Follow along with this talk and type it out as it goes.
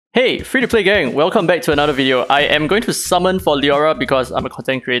Hey, free-to-play gang, welcome back to another video. I am going to summon for Leora because I'm a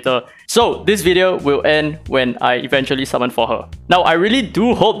content creator. So this video will end when I eventually summon for her. Now, I really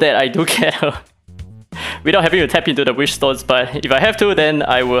do hope that I do get her without having to tap into the wish stones, but if I have to, then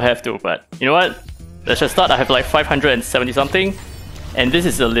I will have to. But you know what? Let's just start. I have like 570 something, and this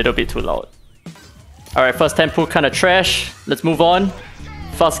is a little bit too loud. Alright, first tempo kind of trash. Let's move on.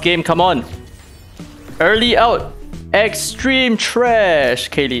 Fast game, come on. Early out. Extreme trash.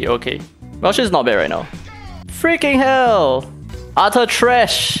 Kaylee, okay. Well, she's not bad right now. Freaking hell. Utter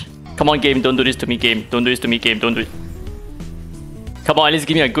trash. Come on, game. Don't do this to me, game. Don't do this to me, game. Don't do it. Come on, at least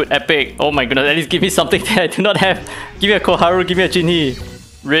give me a good epic. Oh my goodness, at least give me something that I do not have. Give me a Koharu, give me a Jinhee.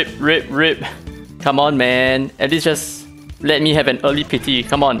 Rip, rip, rip. Come on, man. At least just let me have an early pity.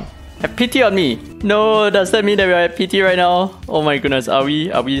 Come on. Have pity on me. No, does that mean that we're at PT right now? Oh my goodness, are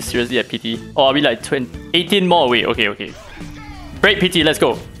we seriously at PT? Or are we like 18 more away? Okay. Break PT, let's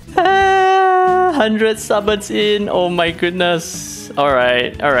go. 100 summons in. Oh my goodness.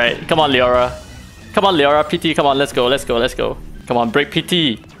 Alright. Come on, Leora. Come on, Leora, PT. Come on, let's go. Come on, break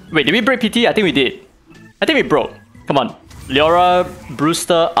PT. Wait, did we break PT? I think we did. I think we broke. Come on. Leora,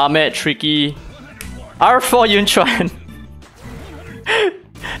 Brewster, Ahmed, Tricky. R4 Yunchuan.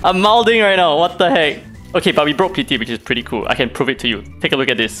 I'm mouthing right now, what the heck? Okay, but we broke PT, which is pretty cool. I can prove it to you. Take a look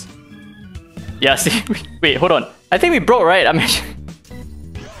at this. Yeah, see? Wait, hold on. I think we broke, right? I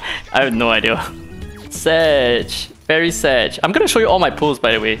have no idea. Sag. Very sag. I'm gonna show you all my pulls,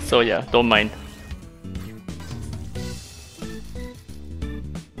 by the way. So yeah, don't mind.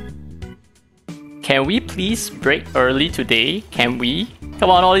 Can we please break early today? Can we? Come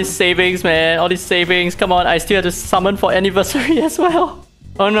on, all these savings, man. All these savings. Come on, I still have to summon for anniversary as well.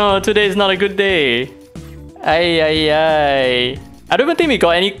 Oh no, today is not a good day. I don't even think we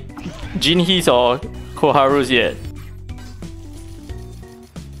got any Jinhees or Koharus yet.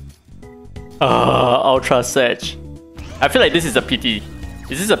 Ultra Sag. I feel like this is a PT.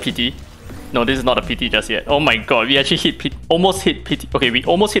 Is this a PT? No, this is not a PT just yet. Oh my god, we actually hit PT. Almost hit PT. Okay, we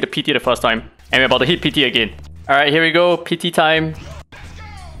almost hit the PT the first time. And we're about to hit PT again. Alright, here we go. PT time.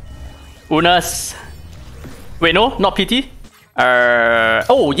 Unas. Wait, no, not PT.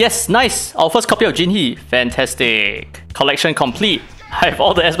 Oh yes, nice. Our first copy of Jinhee. Fantastic. Collection complete. I have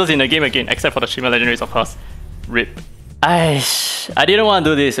all the Espers in the game again, except for the Shimmer Legendaries, of course. RIP. I didn't want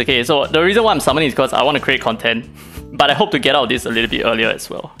to do this. Okay, so the reason why I'm summoning is because I want to create content. But I hope to get out of this a little bit earlier as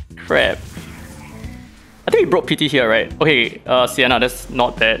well. Crap. I think we broke PT here, right? Okay, Sienna, that's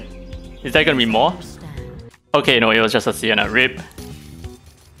not bad. Is there gonna be more? Okay, no, it was just a Sienna. RIP.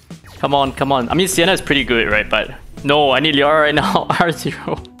 Come on. I mean, Sienna is pretty good, right? But no, I need Leora right now.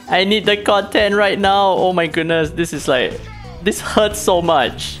 R0. I need the content right now. Oh my goodness. This is like... This hurts so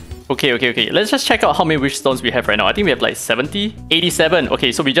much. Okay. Let's just check out how many wish stones we have right now. I think we have like 70? 87.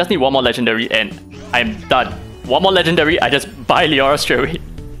 Okay, so we just need one more legendary and I'm done. One more legendary, I just buy Leora straight away.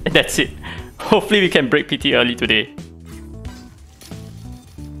 And that's it. Hopefully we can break PT early today.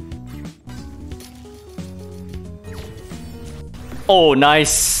 Oh,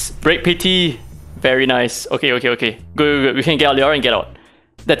 nice. Break PT. Very nice. Okay. Good. We can get out Leora and get out.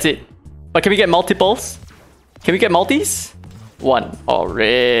 That's it. But can we get multiples? Can we get multis? One. Oh,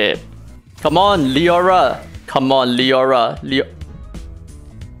 rip. Come on, Leora. Come on, Leora.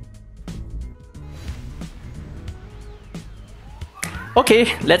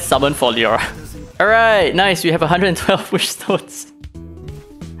 Okay, let's summon for Leora. Alright, nice. We have 112 wish stones.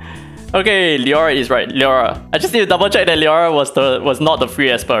 Okay, Leora is right. Leora. I just need to double check that Leora was not the free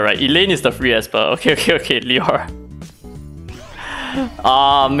Esper, right? Elaine is the free Esper. Okay, Leora.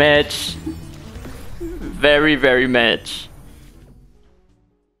 Match. Very match.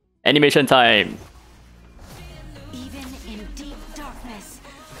 Animation time. Even in deep darkness,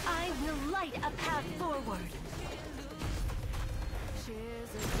 I will light a path forward.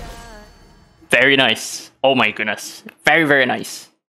 Very nice. Oh my goodness. Very nice.